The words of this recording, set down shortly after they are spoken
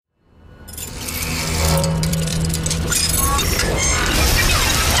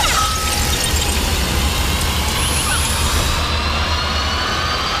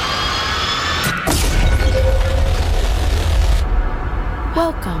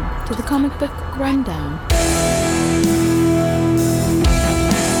Welcome to the Comic Book Rundown.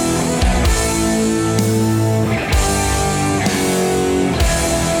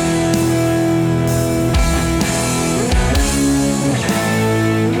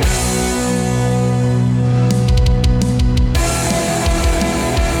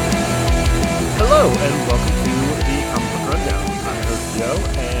 Hello and welcome to the Comic Book Rundown. I'm your host Joe,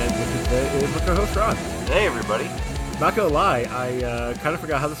 and with me today is my co-host Ron. Hey everybody. Not gonna lie, I kind of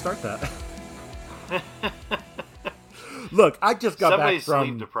forgot how to start that. Look, I just got Somebody's back from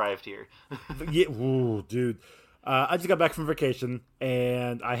sleep deprived here. yeah, ooh, dude. I just got back from vacation,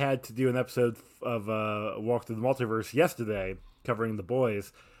 and I had to do an episode of Walk Through the Multiverse yesterday, covering The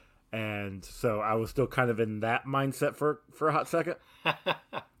Boys, and so I was still kind of in that mindset for a hot second.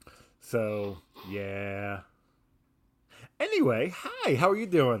 So yeah. Anyway, hi. How are you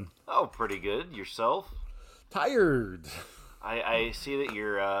doing? Oh, pretty good. Yourself? Tired. I see that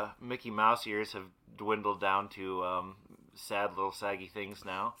your Mickey Mouse ears have dwindled down to sad little saggy things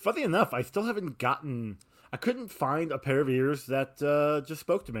now. Funny enough, I still haven't gotten. I couldn't find a pair of ears that just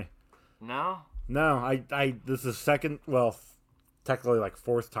spoke to me. No? No, I. This is second. Well, technically like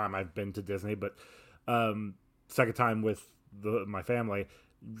fourth time I've been to Disney, but second time with my family.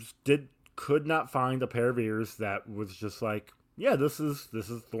 Could not find a pair of ears that was just like, yeah, this is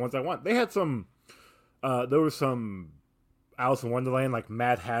the ones I want. They had some. There was some Alice in Wonderland, like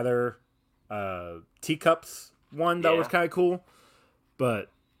Mad Hatter, teacups one that was kind of cool,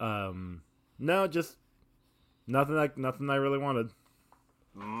 but no, just nothing I really wanted.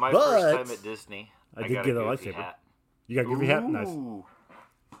 My But first time at Disney, I did got get a Goofy lightsaber. hat. You got Goofy hat, nice. Ooh.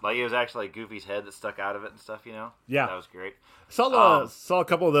 Like it was actually like Goofy's head that stuck out of it and stuff, you know? Yeah, That was great. Saw a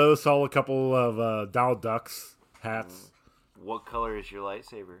couple of those. Saw a couple of Donald Duck's hats. What color is your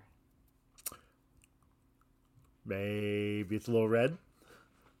lightsaber? Maybe it's a little red.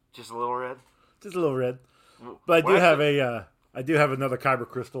 Just a little red? Just a little red. But I do have another kyber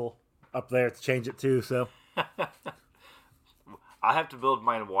crystal up there to change it to. So I have to build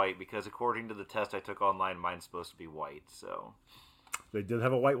mine white because according to the test I took online, mine's supposed to be white. So they did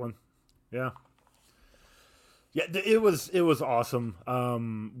have a white one. Yeah. Yeah, it was awesome.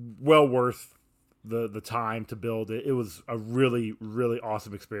 Well worth the time to build it. It was a really, really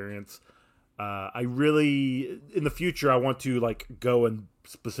awesome experience. I really, in the future, I want to like go and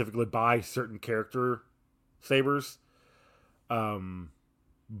specifically buy certain character sabers. But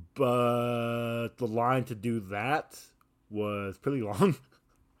the line to do that was pretty long.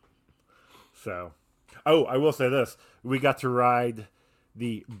 So, I will say this: we got to ride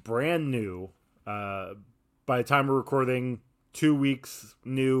the brand new. By the time we're recording, 2 weeks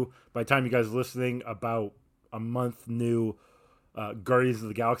new. By the time you guys are listening, about a month new. Guardians of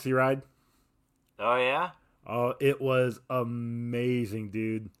the Galaxy ride. Oh yeah? Oh, it was amazing,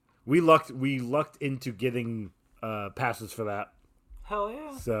 dude. We lucked into getting passes for that. Hell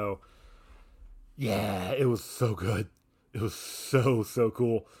yeah. So, yeah, it was so good. It was so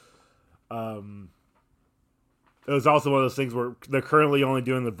cool. It was also one of those things where they're currently only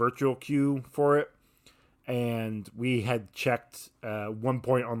doing the virtual queue for it. And we had checked one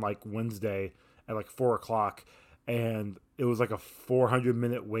point on like Wednesday at like 4:00, and it was like a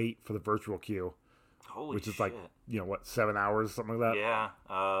 400-minute wait for the virtual queue. Holy which is shit. like, 7 hours, something like that? Yeah.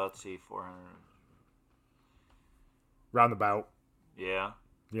 Let's see, 400. Roundabout. Yeah.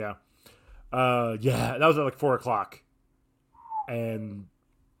 Yeah. Yeah, that was at like 4:00. And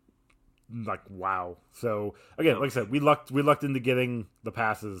like, wow. So again, like I said, we lucked into getting the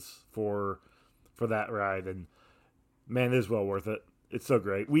passes for that ride, and man, it is well worth it. It's so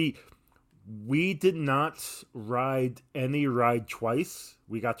great. We did not ride any ride twice.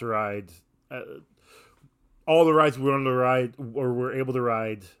 We got to ride all the rides we wanted to ride, or were able to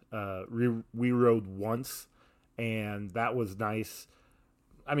ride. We rode once, and that was nice.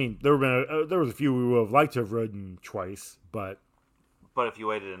 I mean, there was a few we would have liked to have ridden twice, but if you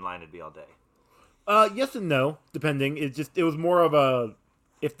waited in line, it'd be all day. Yes and no, depending. It was more of a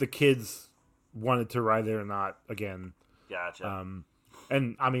if the kids wanted to ride there or not. Again, Gotcha.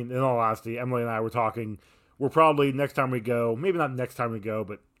 And I mean, in all honesty, Emily and I were talking. We're probably next time we go, maybe not next time we go,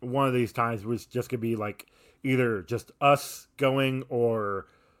 but one of these times was just gonna be like either just us going or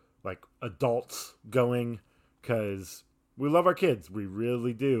like adults going, because we love our kids, we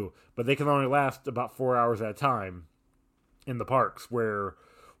really do, but they can only last about 4 hours at a time in the parks, where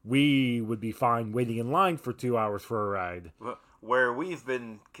we would be fine waiting in line for 2 hours for a ride. Where we've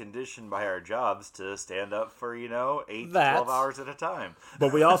been conditioned by our jobs to stand up for 8 to 12 hours at a time.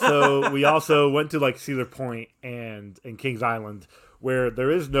 But we also went to like Cedar Point and Kings Island, where there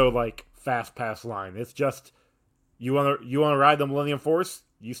is no like fast pass line. It's just You wanna ride the Millennium Force?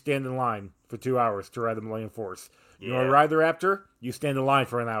 You stand in line for 2 hours to ride the Millennium Force. You wanna Yeah. ride the Raptor? You stand in line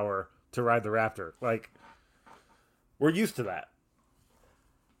for an hour to ride the Raptor. Like, we're used to that.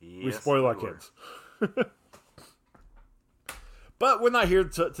 We Yes, spoil our were. kids. But we're not here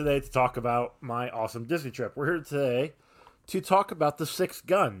today to talk about my awesome Disney trip. We're here today to talk about the Sixth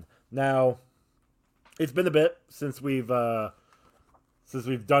Gun. Now, it's been a bit since we've done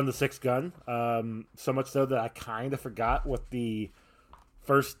the Sixth Gun. So much so that I kind of forgot what the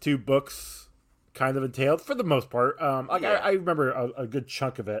first two books kind of entailed for the most part. Yeah. I remember a good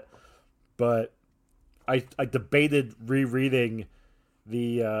chunk of it, but I debated rereading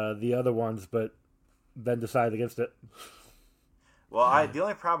the other ones, but then decided against it. Well, the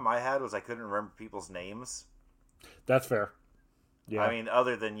only problem I had was I couldn't remember people's names. That's fair. Yeah. I mean,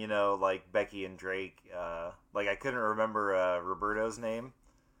 other than, like Becky and Drake, like I couldn't remember Roberto's name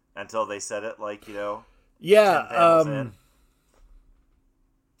until they said it, like, 10 panels in.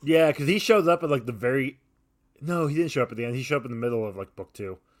 Yeah, because he shows up at like the very. No, he didn't show up at the end. He showed up in the middle of like book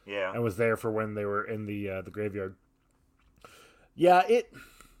 2. Yeah. And was there for when they were in the graveyard. Yeah,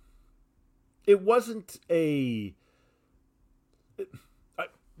 it wasn't a.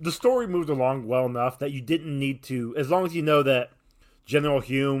 The story moved along well enough that you didn't need to, as long as you know that General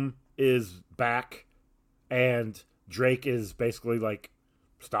Hume is back and Drake is basically like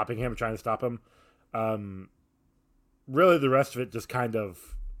stopping him, trying to stop him. Really, the rest of it just kind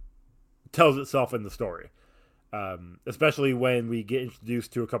of tells itself in the story. Especially when we get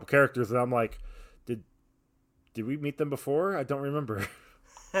introduced to a couple characters, and I'm like, did we meet them before? I don't remember.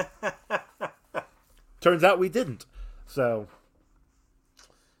 Turns out we didn't. So,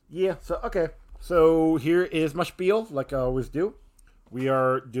 yeah. So, okay. So here is my spiel, like I always do. We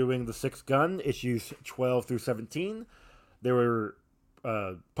are doing the Sixth Gun, issues 12 through 17. They were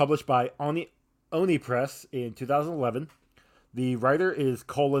published by Oni Press in 2011. The writer is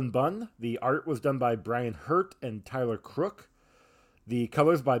Colin Bunn. The art was done by Brian Hurt and Tyler Crook. The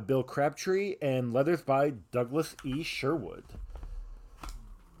colors by Bill Crabtree and letters by Douglas E. Sherwood.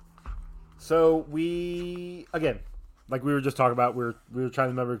 So we, again, like we were just talking about, we were trying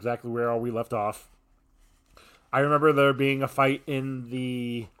to remember exactly where all we left off. I remember there being a fight in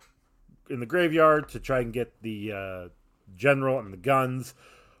the graveyard to try and get the general and the guns,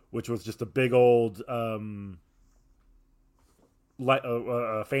 which was just a big old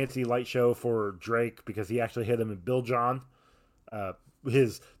fancy light show for Drake because he actually hit him in Bill John,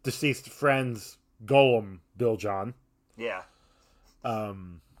 his deceased friend's golem, Bill John. Yeah.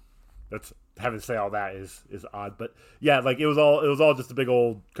 That's having to say all that is odd, but yeah, like it was all just a big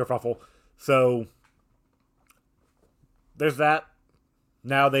old kerfuffle. So there's that.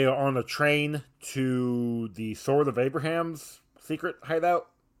 Now they are on a train to the Sword of Abraham's secret hideout.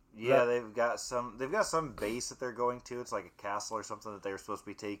 Yeah, they've got some base that they're going to. It's like a castle or something that they're supposed to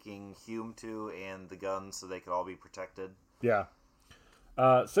be taking Hume to and the guns so they could all be protected. Yeah.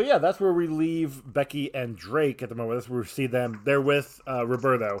 So yeah, that's where we leave Becky and Drake at the moment. That's where we see them. They're with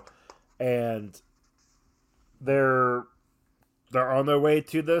Roberto, and they're on their way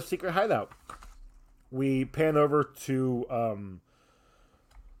to the secret hideout. We pan over to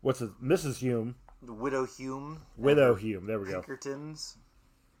Mrs. Hume. Widow Hume. Widow Hume. There we go. Pinkertons.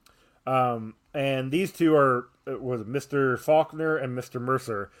 And these two was Mr. Faulkner and Mr.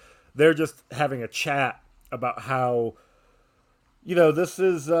 Mercer. They're just having a chat about how, this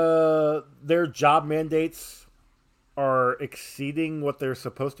is their job mandates are exceeding what they're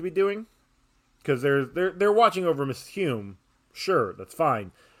supposed to be doing, because they're watching over Mrs. Hume. Sure, that's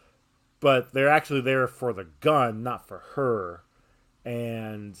fine, but they're actually there for the gun, not for her.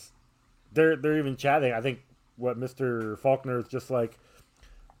 And they're even chatting. I think what Mr. Faulkner is just like,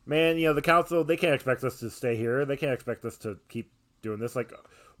 man, the council, they can't expect us to stay here. They can't expect us to keep doing this. Like,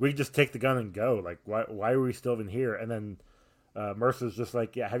 we can just take the gun and go. Like, why are we still even here? And then Mercer's just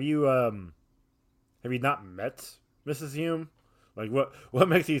like, yeah, have you not met Mrs. Hume? Like, what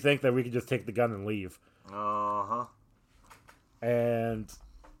makes you think that we can just take the gun and leave? Uh-huh. And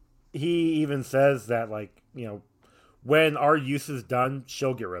he even says that, like, when our use is done,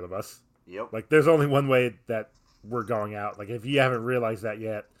 she'll get rid of us. Yep. Like, there's only one way that we're going out. Like, if you haven't realized that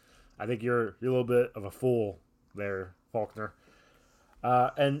yet, I think you're a little bit of a fool there, Faulkner.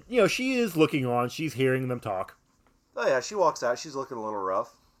 And she is looking on. She's hearing them talk. Oh yeah, she walks out. She's looking a little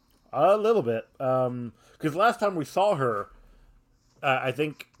rough. A little bit. Because last time we saw her, I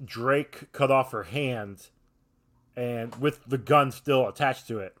think Drake cut off her hand, and with the gun still attached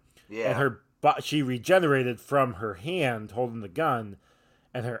to it. Yeah. And she regenerated from her hand holding the gun,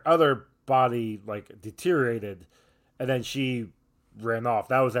 and her other body like deteriorated, and then she ran off.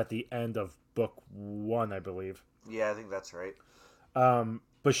 That was at the end of book 1, I believe. Yeah, I think that's right.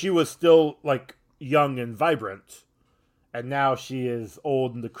 But she was still like young and vibrant, and now she is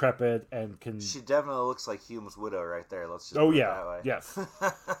old and decrepit and can. She definitely looks like Hume's widow right there. Let's just put it yeah, that way. Yes.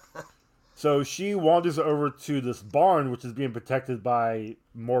 So she wanders over to this barn, which is being protected by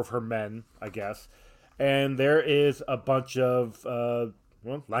more of her men, I guess. And there is a bunch of,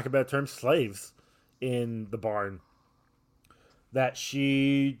 lack of a better term, slaves in the barn that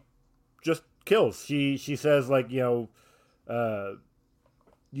she just kills. She says, like, you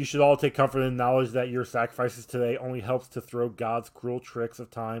should all take comfort in the knowledge that your sacrifices today only helps to throw God's cruel tricks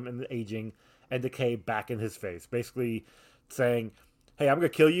of time and aging and decay back in his face. Basically saying, hey, I'm going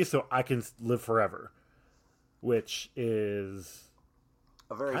to kill you so I can live forever. Which is...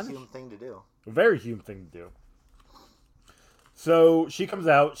 a very human thing to do. A very human thing to do. So she comes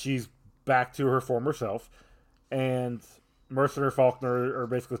out. She's back to her former self. And Mercer and Faulkner are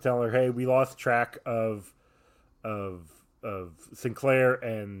basically telling her, hey, we lost track of Sinclair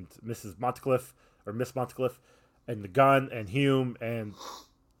and Mrs. Montcliffe, or Miss Montcliffe, and the gun, and Hume, and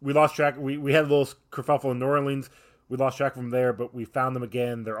we lost track. We had a little kerfuffle in New Orleans. We lost track from there, but we found them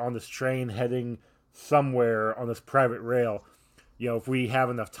again. They're on this train heading somewhere on this private rail. If we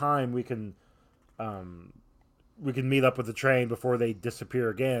have enough time, we can meet up with the train before they disappear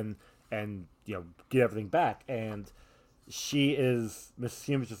again, and get everything back. And Mrs.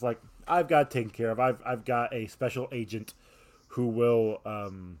 Hume is just like, I've got it taken care of. I've got a special agent who will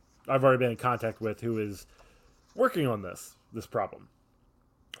I've already been in contact with, who is working on this problem.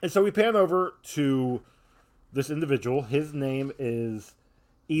 And so we pan over to this individual. His name is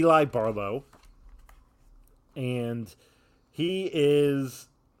Eli Barlow. And he's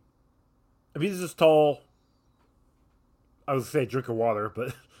just tall. I was going to say drink of water,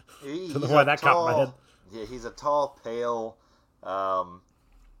 but I don't know why that caught my head. Yeah, he's a tall, pale,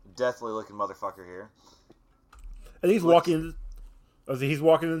 deathly looking motherfucker here. And he's walking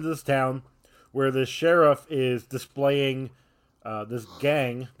into this town where the sheriff is displaying this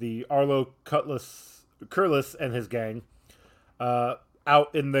gang, the Arlo Curlis and his gang,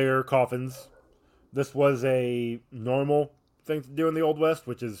 out in their coffins. This was a normal thing to do in the Old West,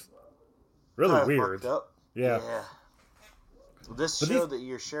 which is really weird. Fucked up. Yeah. This showed that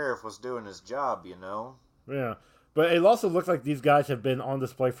your sheriff was doing his job, Yeah. But it also looks like these guys have been on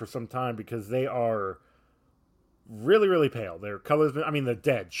display for some time because they are really, really pale. Their colors, they're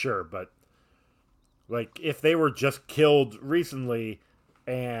dead, sure, but like if they were just killed recently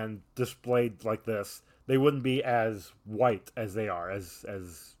and displayed like this, they wouldn't be as white as they are, as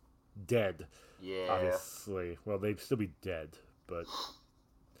dead. Yeah. Obviously. Well, they'd still be dead, but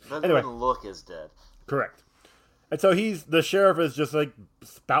anyway, wouldn't look as dead. Correct. And so the sheriff is just like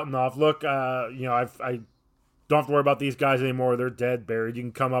spouting off, look, I don't have to worry about these guys anymore. They're dead, buried. You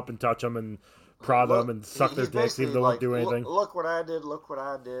can come up and touch them and prod them and suck their dicks, even though they won't do anything. Look what I did. Look what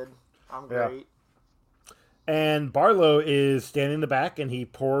I did. I'm great. And Barlow is standing in the back, and he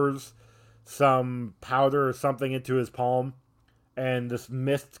pours some powder or something into his palm, and this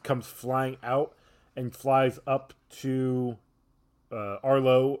mist comes flying out and flies up to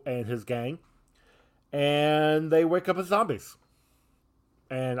Arlo and his gang, and they wake up as zombies.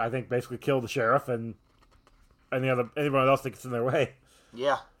 And I think basically kill the sheriff and anyone else that gets in their way.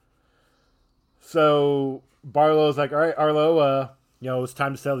 Yeah. So Barlow's like, all right, Arlo, it's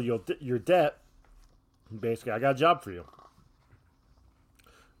time to settle your debt. And basically, I got a job for you.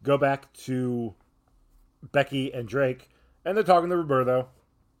 Go back to Becky and Drake, and they're talking to Roberto.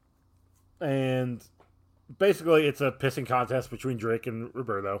 And basically, it's a pissing contest between Drake and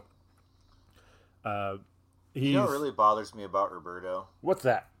Roberto. What really bothers me about Roberto? What's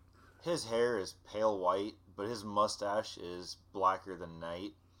that? His hair is pale white, but his mustache is blacker than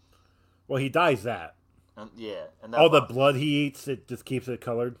night. Well, he dyes that. And all the blood he eats, it just keeps it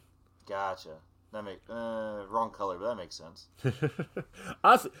colored. Gotcha. That makes wrong color, but that makes sense.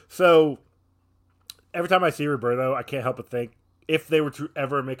 Honestly, so every time I see Roberto, I can't help but think if they were to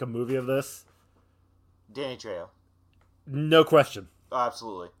ever make a movie of this, Danny Trejo. No question. Oh,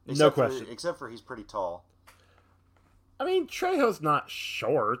 absolutely. No question. Except for he's pretty tall. Trejo's not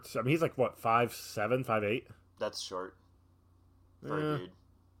short. He's like what, 5'7", 5'8"? That's short for a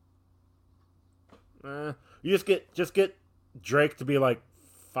dude. You just get Drake to be like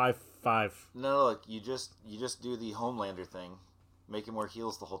 5'5". No, look, you just do the Homelander thing, make him wear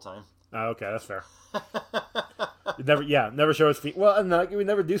heels the whole time. Oh, okay, that's fair. Never show his feet. Well, and we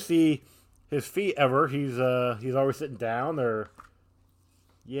never do see his feet ever. He's always sitting down or.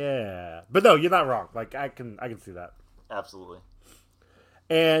 Yeah, but no, you're not wrong. Like I can see that. Absolutely.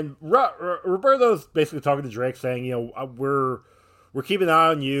 And Roberto's basically talking to Drake, saying, we're keeping an eye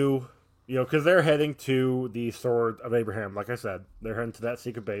on you. because they're heading to the Sword of Abraham. Like I said, they're heading to that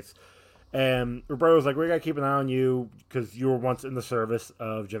secret base. And Roberto's like, we gotta keep an eye on you because you were once in the service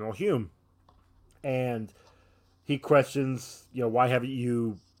of General Hume. And he questions, why haven't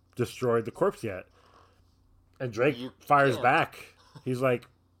you destroyed the corpse yet? And Drake fires back. He's like,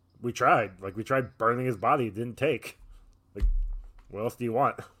 we tried. Like, we tried burning his body. It didn't take. Like, what else do you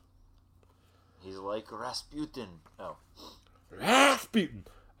want? He's like Rasputin. Oh. Rasputin!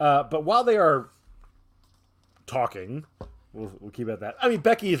 But while they are talking, we'll keep it at that. I mean,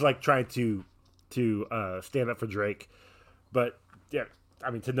 Becky is, like, trying to stand up for Drake. But, yeah,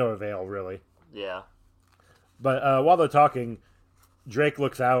 I mean, to no avail, really. Yeah. But while they're talking, Drake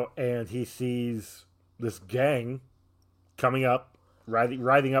looks out and he sees this gang coming up,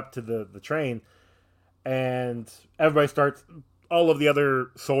 riding up to the train, and everybody starts. All of the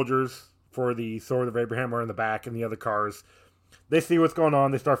other soldiers for the Sword of Abraham are in the back in the other cars. They see what's going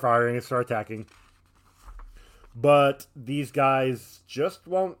on. They start firing and start attacking. But these guys just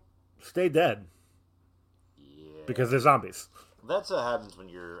won't stay dead. Yeah. Because they're zombies. That's what happens when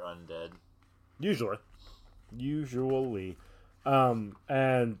you're undead. Usually.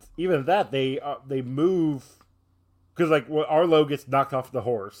 And even that, they move, because like Arlo gets knocked off the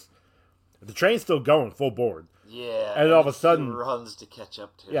horse, the train's still going full board. Yeah, and all of a sudden he runs to catch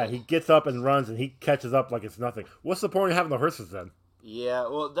up to it. Yeah, he gets up and runs, and he catches up like it's nothing. What's the point of having the horses then? Yeah,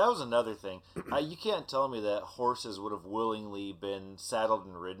 well, that was another thing. You can't tell me that horses would have willingly been saddled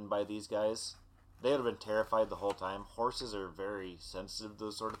and ridden by these guys. They would have been terrified the whole time. Horses are very sensitive to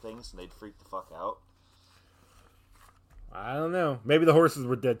those sort of things, and they'd freak the fuck out. I don't know. Maybe the horses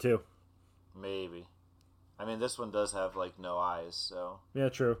were dead too. Maybe. I mean, this one does have, like, no eyes, so... Yeah,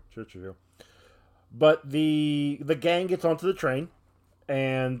 true. But the gang gets onto the train,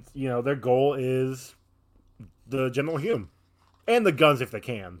 and, their goal is the General Hume. And the guns if they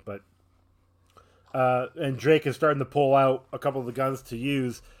can, but... and Drake is starting to pull out a couple of the guns to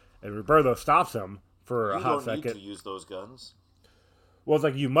use, and Roberto stops him for a hot second. You don't need to use those guns. Well, it's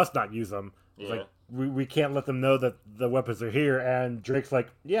like, you must not use them. It's yeah. like, we can't let them know that the weapons are here, and Drake's like,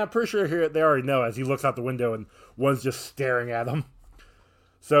 yeah, I'm pretty sure here they already know, as he looks out the window, and one's just staring at him.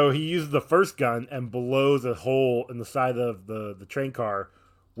 So he uses the first gun and blows a hole in the side of the train car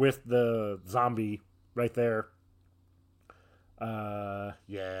with the zombie right there.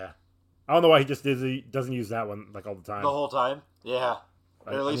 Yeah. I don't know why he doesn't use that one like all the time. The whole time? Yeah.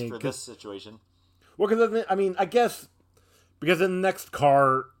 Or at least for this situation. Well, because, I guess, because in the next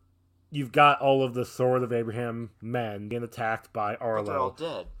car, you've got all of the Sword of Abraham men being attacked by Arlo. But they're all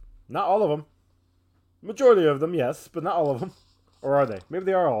dead. Not all of them. Majority of them, yes, but not all of them. Or are they? Maybe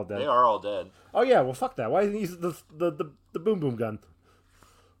they are all dead. They are all dead. Oh yeah, well fuck that. Why didn't he use the boom boom gun?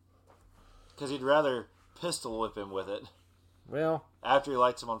 Because he'd rather pistol whip him with it. Well, after he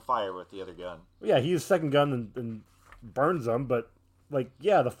lights him on fire with the other gun. Yeah, he used second gun and burns them, but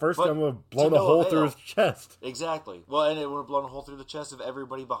the first gun would have blown a hole through his chest. Exactly. Well, and it would have blown a hole through the chest of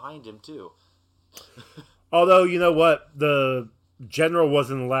everybody behind him too. Although, you know what? The general was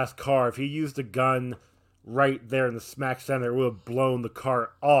in the last car. If he used a gun right there in the smack center, it would have blown the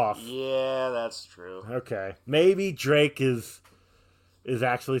car off. Yeah, that's true. Okay. Maybe Drake is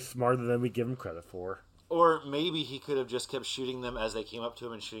actually smarter than we give him credit for. Or maybe he could have just kept shooting them as they came up to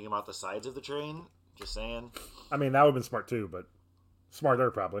him and shooting them out the sides of the train. Just saying. I mean, that would have been smart too, but smarter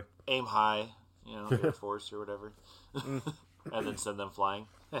probably. Aim high, Air Force or whatever. And then send them flying.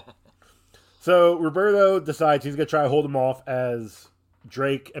 So Roberto decides he's going to try to hold him off as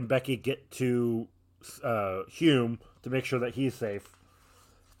Drake and Becky get to Hume to make sure that he's safe.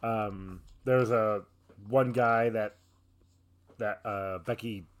 There's one guy that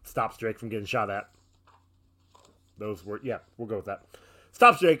Becky stops Drake from getting shot at. Those were, we'll go with that.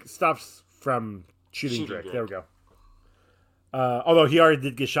 Stops from shooting Drake. There we go. Although he already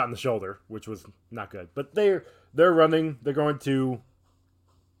did get shot in the shoulder, which was not good. But they're running. They're going to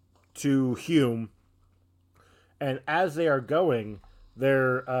Hume, and as they are going,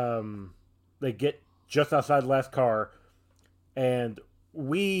 they get just outside the last car, and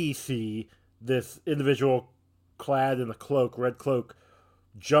we see this individual clad in a cloak, red cloak,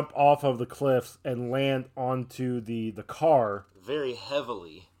 jump off of the cliffs and land onto the car. Very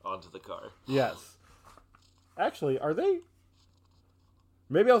heavily onto the car. Yes. Actually, are they?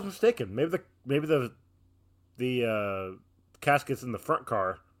 Maybe I was mistaken. Maybe the casket's in the front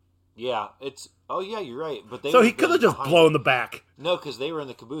car. Yeah, it's... Oh, yeah, you're right. But so he could have just blown the back. No, because they were in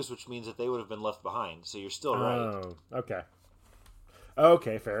the caboose, which means that they would have been left behind. So you're still right. Oh, okay.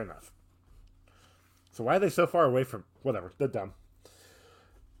 Okay, fair enough. So why are they so far away from... Whatever, they're dumb.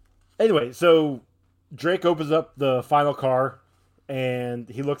 Anyway, so Drake opens up the final car, and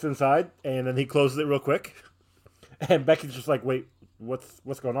he looks inside, and then he closes it real quick. And Becky's just like, "Wait,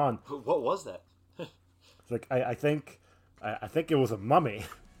 what's going on?" What was that? It's like, I think it was a mummy.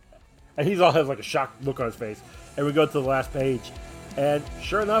 And he's all has like a shocked look on his face. And we go to the last page, and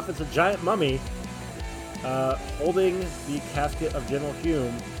sure enough, it's a giant mummy holding the casket of General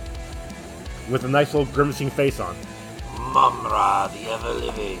Hume with a nice little grimacing face on. Mumra, the ever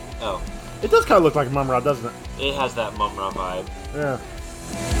living. Oh, It does kind of look like Mumra, doesn't it? it has that Mumra vibe. Yeah.